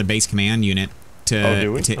another base command unit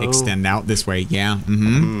to extend out this way. Yeah.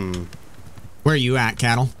 Where are you at,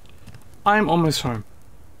 Cattle? I'm almost home.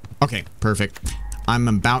 Okay, perfect. I'm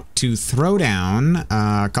about to throw down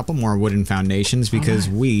a couple more wooden foundations because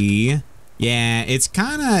it's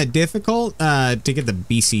kind of difficult to get the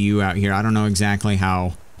BCU out here. I don't know exactly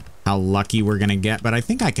how lucky we're gonna get, but I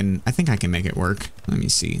think I can make it work. Let me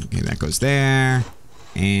see. Okay, that goes there.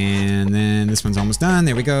 And then this one's almost done.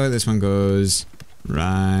 There we go. This one goes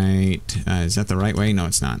right. Is that the right way? No,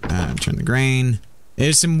 it's not. Turn the grain.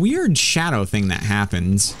 There's some weird shadow thing that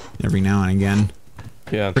happens every now and again.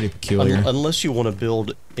 Yeah. Pretty peculiar. Unless you want to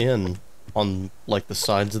build in on like the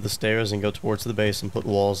sides of the stairs and go towards the base and put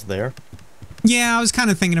walls there. Yeah, I was kind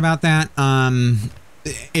of thinking about that.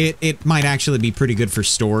 It might actually be pretty good for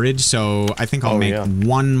storage, so I think I'll make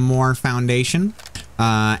one more foundation,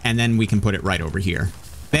 and then we can put it right over here.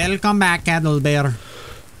 Welcome back, Cattle Bear.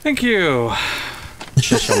 Thank you.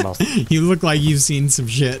 You look like you've seen some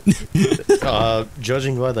shit.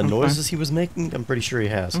 Judging by the noises he was making, I'm pretty sure he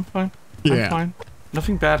has. I'm fine. I'm fine.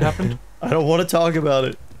 Nothing bad happened. I don't want to talk about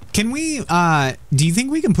it. Can we, do you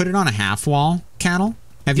think we can put it on a half wall, Cattle?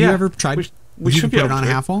 Have you ever tried? We should put it on a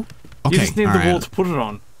half wall? Okay, you just need the wall to put it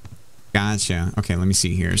on. Gotcha. Okay, let me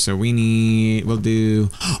see here. So we'll do...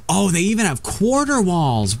 Oh, they even have quarter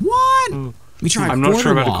walls. What? We try I'm not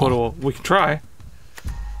sure about a quarter wall. We can try.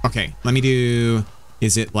 Okay, let me do...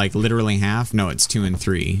 Is it like literally half? No, it's 2 and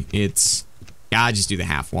 3. It's... Yeah, I just do the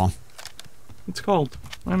half wall. It's cold.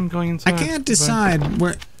 I'm going inside. I can't decide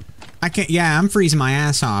where... Yeah, I'm freezing my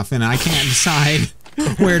ass off, and I can't decide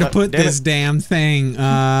where to put this damn thing.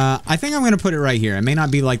 I think I'm going to put it right here. It may not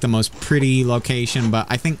be like the most pretty location, but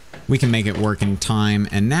I think we can make it work in time.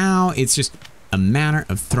 And now it's just a matter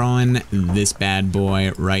of throwing this bad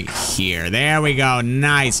boy right here. There we go.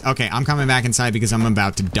 Nice. Okay, I'm coming back inside because I'm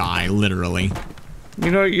about to die, literally. You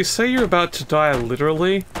know, you say you're about to die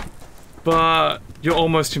literally, but you're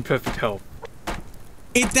almost in perfect health.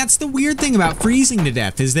 That's the weird thing about freezing to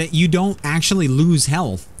death, is that you don't actually lose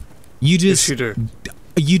health. You just... Yes,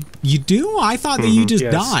 you do. You do? I thought that you just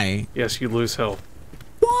die. Yes, you lose health.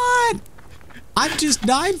 What? I've just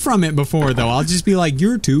died from it before, though. I'll just be like,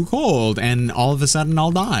 you're too cold, and all of a sudden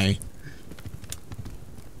I'll die.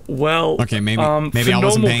 Well, okay, maybe I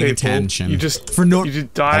wasn't paying attention. You just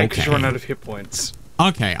die because you run out of hit points.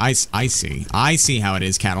 Okay, I see. I see how it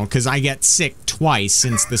is, Cattle, because I get sick twice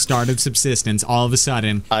since the start of Subsistence. All of a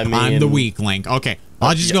sudden, I'm the weak link. Okay,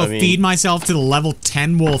 I'll just go feed myself to the level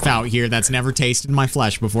 10 wolf out here that's never tasted my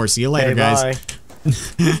flesh before. See you later, guys.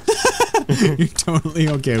 You're totally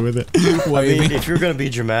okay with it. I mean, if you're going to be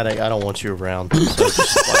dramatic, I don't want you around. So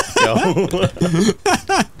just go.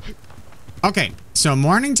 Okay, so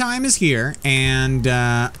morning time is here, and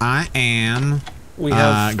I am We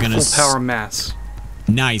have gonna full power mass.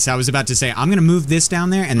 Nice. I was about to say, I'm going to move this down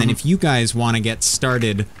there, and then if you guys want to get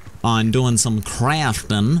started on doing some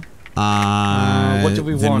crafting, what do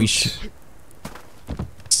we then want? We should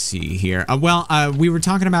see here. We were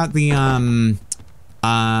talking about the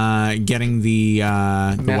getting the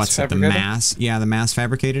mass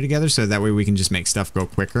fabricator together, so that way we can just make stuff go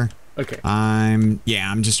quicker. Okay. I'm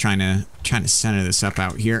just trying to center this up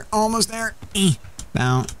out here. Almost there.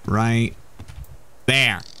 About right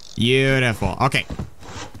there. Beautiful. Okay.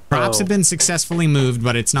 Crops have been successfully moved,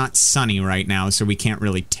 but it's not sunny right now, so we can't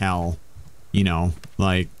really tell, you know,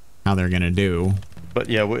 like, how they're gonna do. But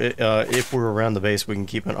yeah, if we're around the base, we can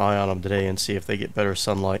keep an eye on them today and see if they get better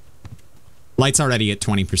sunlight. Light's already at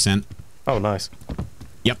 20%. Oh, nice.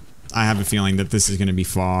 Yep. I have a feeling that this is gonna be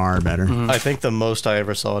far better. I think the most I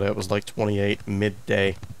ever saw it at was like 28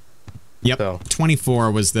 midday. Yep. So.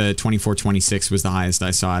 24 was the 26 was the highest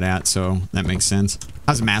I saw it at, so that makes sense.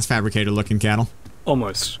 How's the mass fabricator looking, Cattle?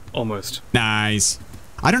 Almost. Nice.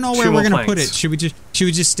 I don't know where we're gonna put it. Should we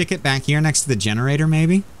just stick it back here next to the generator,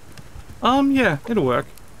 maybe? Yeah, it'll work.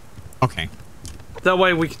 Okay. That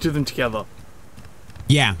way we can do them together.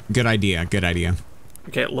 Yeah, good idea.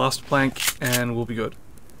 Okay, last plank, and we'll be good.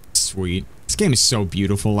 Sweet. This game is so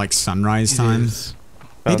beautiful, like sunrise time.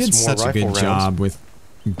 They did such a good job with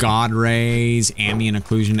God rays, ambient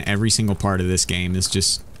occlusion. Every single part of this game is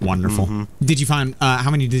just wonderful. Did you find?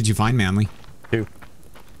 How many did you find, Manly? 2.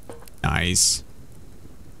 Nice.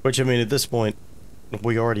 Which, I mean, at this point,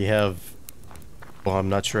 we already have... Well, I'm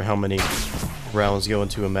not sure how many rounds go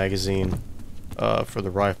into a magazine for the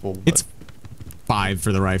rifle. But it's 5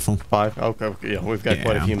 for the rifle. 5? Okay, yeah, we've got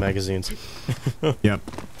quite a few magazines. Yep.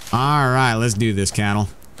 All right, let's do this, Cattle.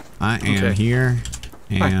 I am here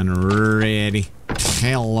and ready.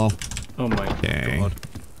 Hello. Oh my god.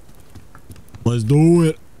 Let's do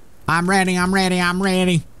it. I'm ready.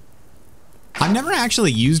 I've never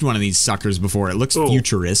actually used one of these suckers before. It looks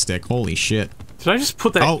futuristic. Holy shit. Did I just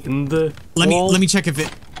put that in the wall? Let me check if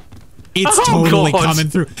it's totally coming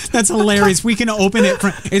through. That's hilarious. We can open it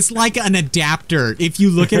from... It's like an adapter. If you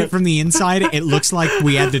look at it from the inside, it looks like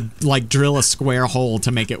we had to like drill a square hole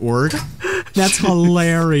to make it work. That's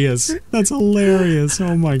hilarious.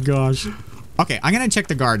 Oh my gosh. Okay, I'm gonna check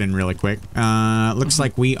the garden really quick. Looks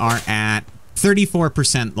like we are at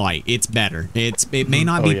 34% light. It's better. It may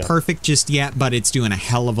not be perfect just yet, but it's doing a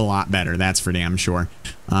hell of a lot better. That's for damn sure.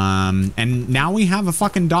 And now we have a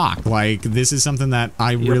fucking dock. Like, this is something that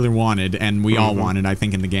I really wanted, and we all wanted, I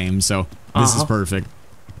think, in the game. So this is perfect.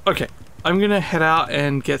 Okay, I'm gonna head out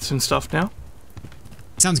and get some stuff now.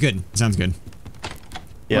 Sounds good.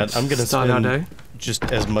 Yeah, I'm gonna start our day. Just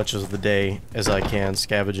as much of the day as I can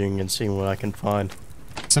scavenging and seeing what I can find.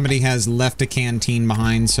 Somebody has left a canteen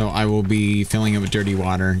behind, so I will be filling it with dirty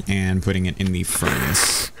water and putting it in the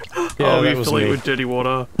furnace. Yeah, we fill it with dirty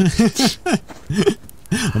water.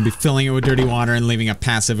 I'll be filling it with dirty water and leaving a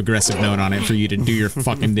passive-aggressive note on it for you to do your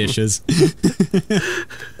fucking dishes.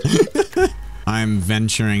 I'm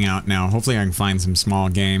venturing out now. Hopefully I can find some small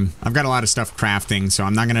game. I've got a lot of stuff crafting, so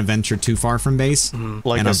I'm not going to venture too far from base.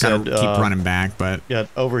 Like and I I've said, got to keep running back, but... Yeah,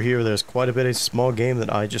 over here there's quite a bit of small game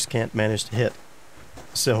that I just can't manage to hit.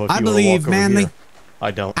 So if I you believe, Manly.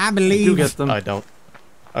 I don't. I believe. You get them. I don't.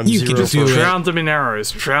 I'm you zero can for drown them in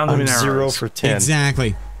arrows. Drown them in arrows. 0 for 10.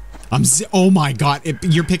 Exactly. Oh my god.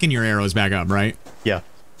 You're picking your arrows back up, right? Yeah.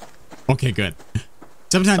 Okay, good.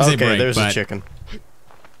 Sometimes they break, there's but a chicken.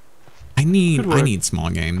 I need small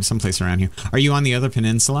game someplace around here. Are you on the other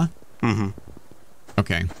peninsula?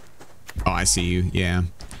 Okay. Oh, I see you. Yeah.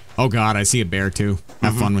 Oh god, I see a bear too.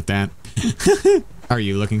 Have fun with that. How are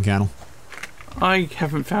you looking, Cattle? I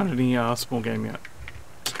haven't found any small game yet.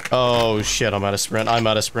 Oh shit, I'm out of sprint. I'm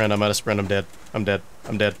dead. I'm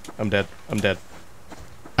dead.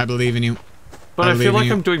 I believe in you. But I feel like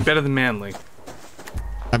I'm doing better than Manly.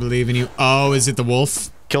 I believe in you. Oh, is it the wolf?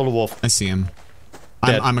 Killed a wolf. I see him.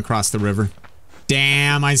 I'm across the river.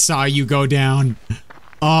 Damn, I saw you go down.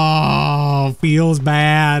 Oh, feels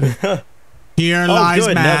bad. Here lies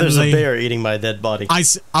good. Manly. Now there's a bear eating my dead body. I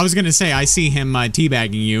was gonna say I see him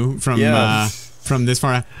teabagging you from this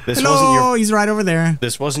far. Hello, he's right over there.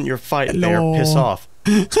 This wasn't your fight, bear. Piss off.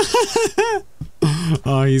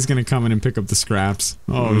 Oh, he's gonna come in and pick up the scraps.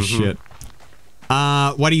 Oh shit.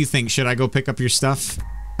 What do you think? Should I go pick up your stuff?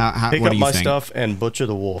 Pick up my stuff and butcher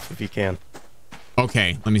the wolf if you can.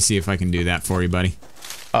 Okay, let me see if I can do that for you, buddy.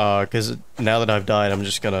 Because now that I've died, I'm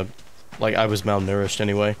just gonna, like, I was malnourished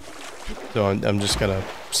anyway, so I'm just gonna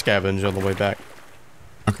scavenge on the way back.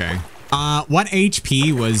 Okay. What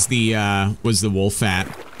HP was the wolf at?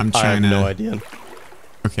 I'm trying I have no idea.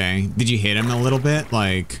 Okay. Did you hit him a little bit?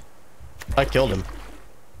 Like... I killed him.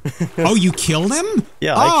 Oh, you killed him?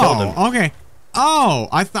 Yeah, I killed him. Okay. Oh,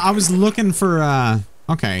 I was looking for.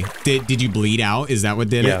 Okay. Did you bleed out? Is that what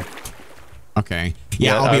did it? Okay.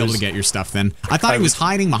 Yeah, I'll be able to get your stuff then. I thought he was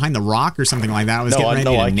hiding behind the rock or something like that. I was getting ready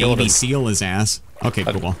to Navy SEAL his ass. Okay,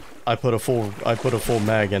 cool. I put a full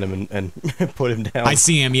mag in him and put him down. I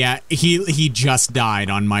see him. Yeah, he just died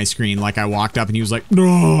on my screen. Like I walked up and he was like,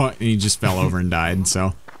 no, and he just fell over and died.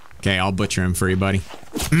 So, okay, I'll butcher him for you, buddy.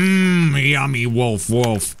 Yummy wolf.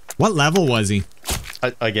 What level was he?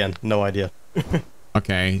 Again, no idea.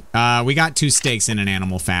 Okay, we got 2 steaks and an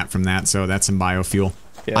animal fat from that, so that's some biofuel.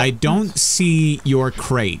 Yeah. I don't see your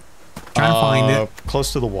crate. Trying to find it.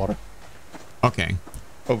 Close to the water. Okay.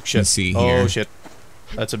 Oh shit. Let's see here. Oh shit.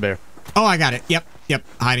 That's a bear. Oh, I got it. Yep.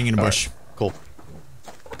 Hiding in a bush. Right. Cool.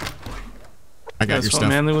 I got your stuff. That's what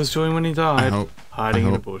Manly was doing when he died. Hiding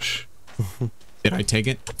in a bush. Did I take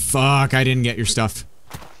it? Fuck, I didn't get your stuff.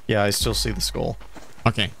 Yeah, I still see the skull.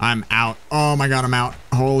 Okay, I'm out. Oh my god, I'm out.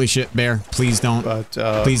 Holy shit, bear. Please don't.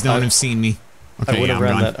 Please don't have seen me. Okay, I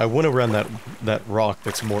went around that rock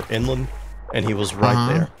that's more inland, and he was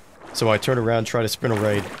right there. So I turn around, try to sprint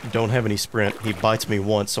away, don't have any sprint. He bites me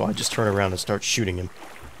once, so I just turn around and start shooting him.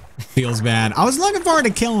 Feels bad. I was looking forward to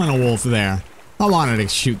killing a wolf there. I wanted to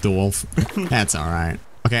shoot the wolf. That's alright.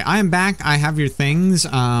 Okay, I am back. I have your things,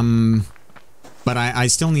 but I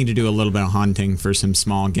still need to do a little bit of hunting for some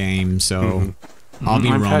small game, so I'll be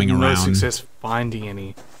roaming around. I've had no success finding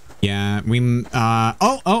any. Yeah,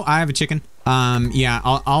 I have a chicken. Yeah,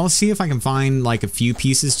 I'll see if I can find like a few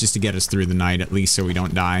pieces just to get us through the night at least so we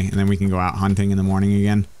don't die, and then we can go out hunting in the morning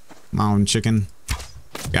again. Come on, chicken.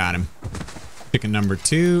 Got him. Chicken number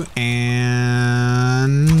 2,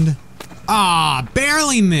 and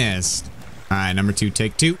barely missed. All right, number 2,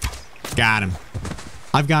 take 2. Got him.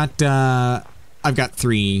 I've got 3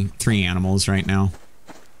 animals right now.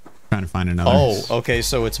 Trying to find another. Oh, okay,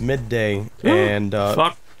 so it's midday and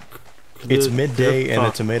fuck. It's midday and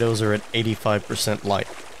the tomatoes are at 85% light.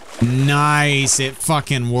 Nice, it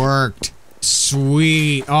fucking worked.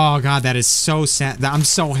 Sweet. Oh god, that is so sad. I'm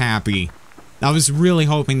so happy. I was really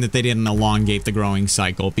hoping that they didn't elongate the growing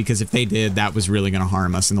cycle, because if they did, that was really going to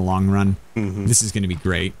harm us in the long run. This is going to be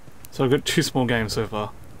great. So I've got 2 small games so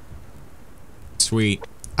far. Sweet.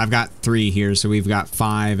 I've got 3 here, so we've got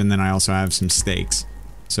 5, and then I also have some steaks.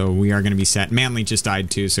 So we are going to be set. Manly just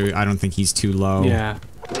died too, so I don't think he's too low. Yeah.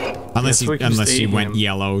 Unless he went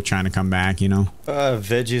yellow trying to come back, you know?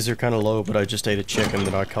 Veggies are kind of low, but I just ate a chicken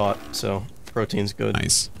that I caught, so protein's good.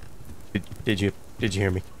 Nice. Did you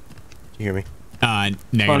hear me? Did you hear me?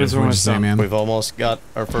 Negative. What'd you say, man? We've almost got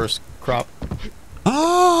our first crop.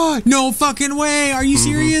 Oh, no fucking way. Are you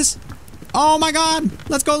serious? Oh my god.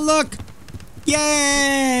 Let's go look.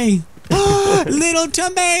 Yay. Little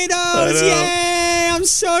tomatoes. Yay. I'm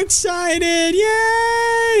so excited.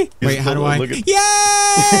 Yay. Wait, how do I? Yay.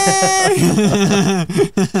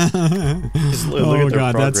 Just look at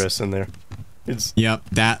their progress in there. Yep,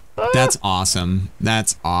 that's awesome.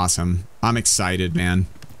 That's awesome. I'm excited, man.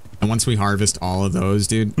 And once we harvest all of those,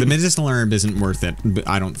 dude, the medicinal herb isn't worth it, but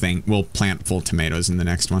I don't think. We'll plant full tomatoes in the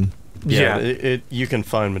next one. Yeah, you can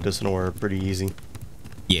find medicinal herb pretty easy.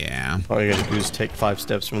 Yeah. All you gotta do is take 5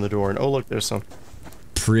 steps from the door and, oh look, there's some.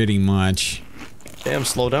 Pretty much. Damn,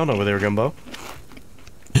 slow down over there, Gumbo.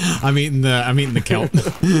 I'm eating the kelp.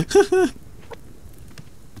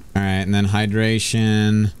 Alright, and then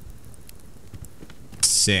hydration.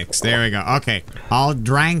 6. There we go. Okay. All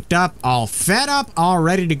dranked up, all fed up, all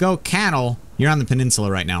ready to go cattle. You're on the peninsula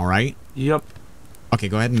right now, right? Yep. Okay,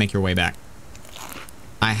 go ahead and make your way back.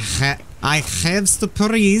 I have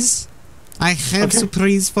surprise. I have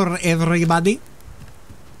surprise for everybody.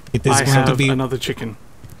 It is going to be another chicken.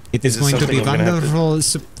 It is going to be wonderful.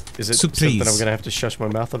 Is it something I'm gonna have to shush my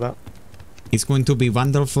mouth about? It's going to be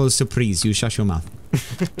wonderful surprise. You shush your mouth.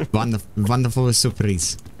 Wonderful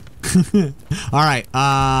surprise. All right.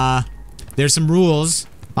 There's some rules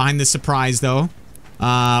behind this surprise, though.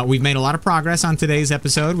 We've made a lot of progress on today's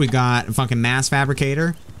episode. We've got a fucking mass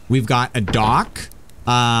fabricator. We've got a dock.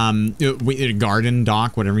 A garden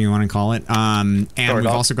dock, whatever you want to call it. And we've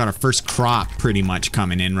also got our first crop pretty much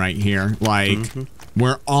coming in right here. Like,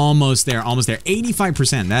 we're almost there,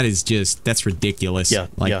 85%. That is just, that's ridiculous. Yeah.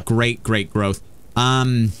 Like, great growth.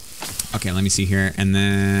 Okay, let me see here. And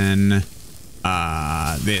then,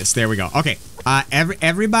 there we go. Okay.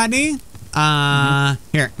 Everybody,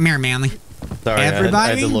 here, Manly. Sorry, everybody, I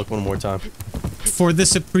had to look one more time. For the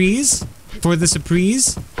surprise,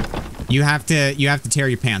 you have to tear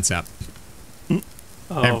your pants up.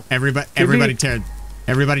 Oh. Everybody tear your pants right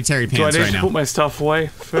now. Do I need to put my stuff away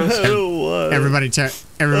first? Everybody tear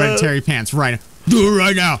your pants right Do it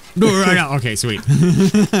right now. Do it right now. Okay, sweet.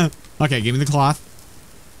 Okay, give me the cloth.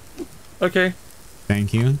 Okay.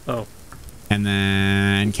 Thank you. Oh. And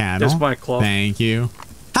then cattle. There's my cloth. Thank you.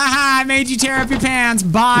 Haha, I made you tear up your pants.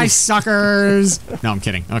 Bye, suckers. No, I'm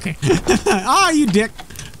kidding. Okay. Oh, you dick.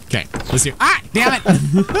 Okay, let's do. Ah, damn it.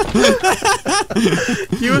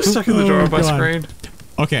 You were stuck in the drawer of my screen.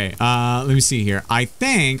 Okay, let me see here. I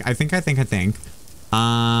think.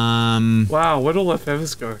 Wow, where'd all our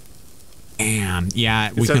feathers go? Damn.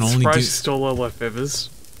 Yeah, we Is can that only surprise do. you stole all our feathers?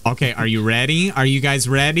 Okay, are you ready? Are you guys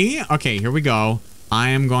ready? Okay, here we go. I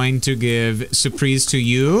am going to give surprise to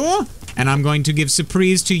you, and I'm going to give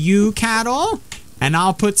surprise to you, cattle, and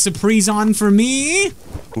I'll put surprise on for me.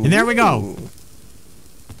 And there we go.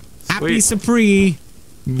 Happy surprise.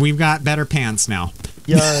 We've got better pants now.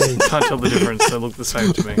 Yay. Can't tell the difference. They look the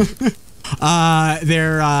same to me.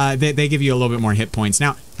 They give you a little bit more hit points.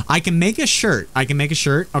 Now, I can make a shirt.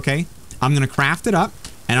 Okay. I'm gonna craft it up,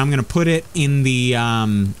 and I'm gonna put it in the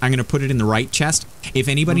right chest. If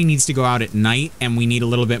anybody needs to go out at night and we need a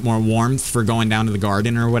little bit more warmth for going down to the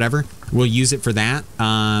garden or whatever, we'll use it for that.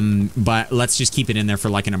 But let's just keep it in there for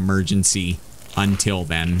like an emergency until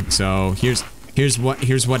then. So here's what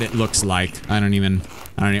it looks like. I don't even.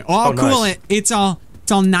 Oh, cool! Nice. It's all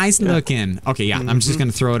nice looking. Okay, yeah. I'm just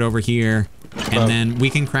gonna throw it over here, and then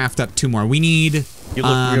we can craft up 2 more. We need. You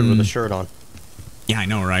look weird with a shirt on. Yeah, I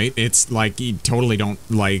know, right? It's like you totally don't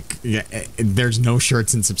like. Yeah, there's no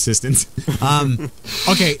shirts in Subsistence.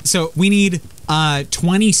 Okay, so we need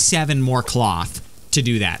 27 more cloth to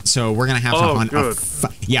do that. So we're gonna have to hunt. We're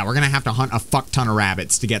gonna have to hunt a fuck ton of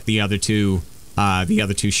rabbits to get the other two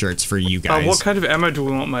shirts for you guys. What kind of ammo do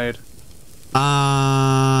we want made?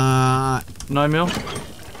 9mm.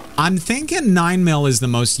 I'm thinking 9mm is the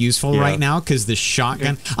most useful right now because the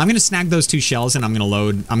shotgun. Okay. I'm gonna snag those 2 shells and I'm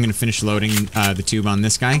gonna finish loading the tube on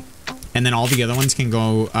this guy, and then all the other ones can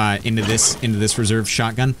go into this reserve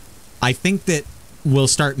shotgun. I think that we'll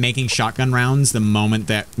start making shotgun rounds the moment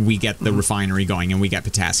that we get the refinery going and we get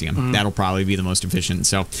potassium. That'll probably be the most efficient.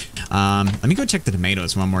 So let me go check the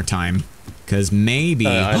tomatoes one more time because maybe.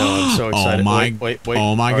 I know. I'm so excited. Wait.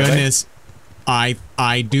 Oh my goodness. I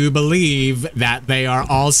do believe that they are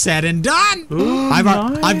all said and done. Ooh,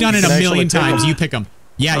 I've done it a million times. You pick them.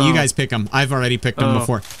 Yeah, you guys pick them. I've already picked them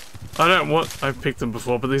before. I've picked them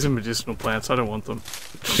before, but these are medicinal plants. I don't want them.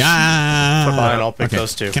 Yeah. Fine, I'll pick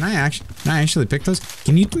those 2. Can I actually pick those?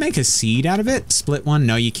 Can you make a seed out of it? Split one?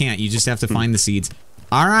 No, you can't. You just have to find the seeds.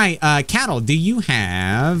 All right, cattle. Do you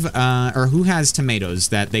have or who has tomatoes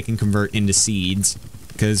that they can convert into seeds?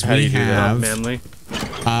 Because we have. Manly.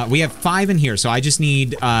 We have 5 in here, so I just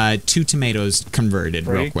need 2 tomatoes converted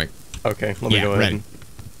real quick. Okay, let me go ahead.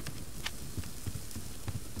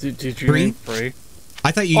 Did you need 3?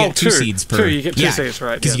 I thought you get 2 seeds per. 2, you get 2 seeds,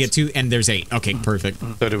 right? Because you get 2, and there's 8. Okay, perfect.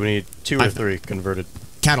 So do we need 2 or 3 converted?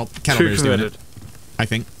 Cattle bear's doing it. I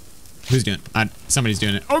think. Who's doing it? Somebody's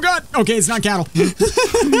doing it. Oh god! Okay, it's not cattle.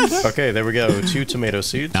 Okay, there we go. 2 tomato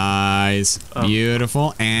seeds. Nice.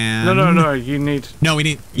 Beautiful. And No, you need. No, we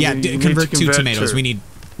need. Yeah, convert 2 tomatoes.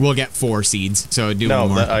 We'll get 4 seeds. So do one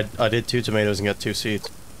more. No, I did 2 tomatoes and got 2 seeds.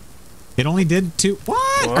 It only did 2.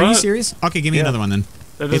 What? Are you serious? Okay, give me another one then.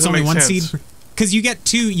 It's only 1 seed. Because you get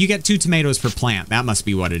 2 tomatoes per plant. That must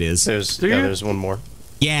be what it is. There's one more.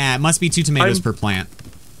 Yeah, it must be 2 tomatoes per plant.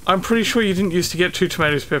 I'm pretty sure you didn't used to get 2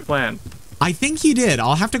 tomatoes per plant. I think you did.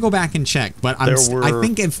 I'll have to go back and check. But I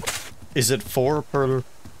think if. Is it 4 per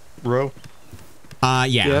row? Yeah.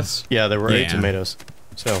 Yes. Yeah, there were 8 tomatoes.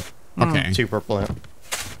 So. Okay. 2 per plant.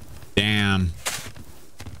 Damn.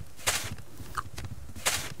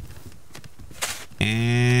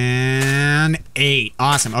 And 8.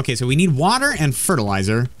 Awesome. Okay, so we need water and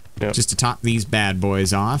fertilizer just to top these bad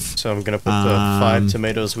boys off. So I'm going to put the 5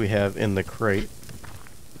 tomatoes we have in the crate.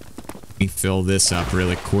 Let me fill this up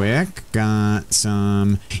really quick. Got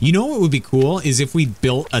some. You know what would be cool is if we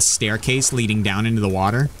built a staircase leading down into the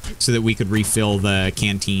water so that we could refill the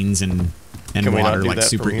canteens and water like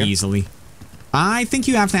super easily. I think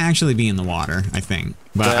you have to actually be in the water, I think.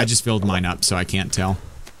 But I just filled mine up, so I can't tell.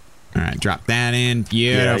 All right, drop that in.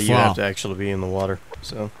 Beautiful. Yeah, you have to actually be in the water,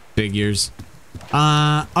 so. Figures.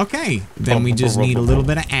 Okay. Then we just need a little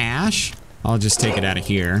bit of ash. I'll just take it out of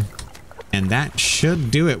here. And that should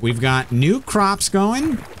do it. We've got new crops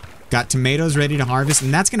going. Got tomatoes ready to harvest.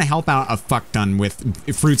 And that's going to help out a fuck ton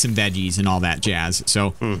with fruits and veggies and all that jazz.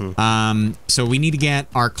 So, so we need to get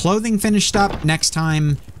our clothing finished up. Next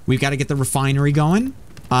time, we've got to get the refinery going.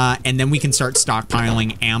 And then we can start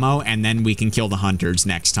stockpiling ammo, and then we can kill the hunters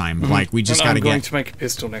next time. Like we just got to get. I'm going to make a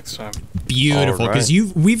pistol next time. Beautiful, because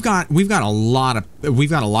we've got a lot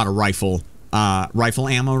of rifle rifle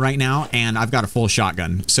ammo right now, and I've got a full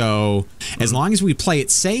shotgun. So as long as we play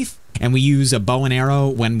it safe and we use a bow and arrow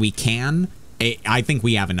when we can, I think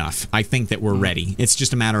we have enough. I think that we're ready. It's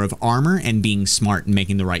just a matter of armor and being smart and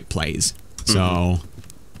making the right plays. So,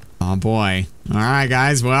 oh boy. All right,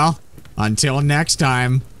 guys. Well, until next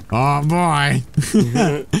time. Oh boy.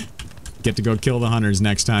 Get to go kill the hunters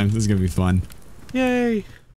next time. This is going to be fun. Yay.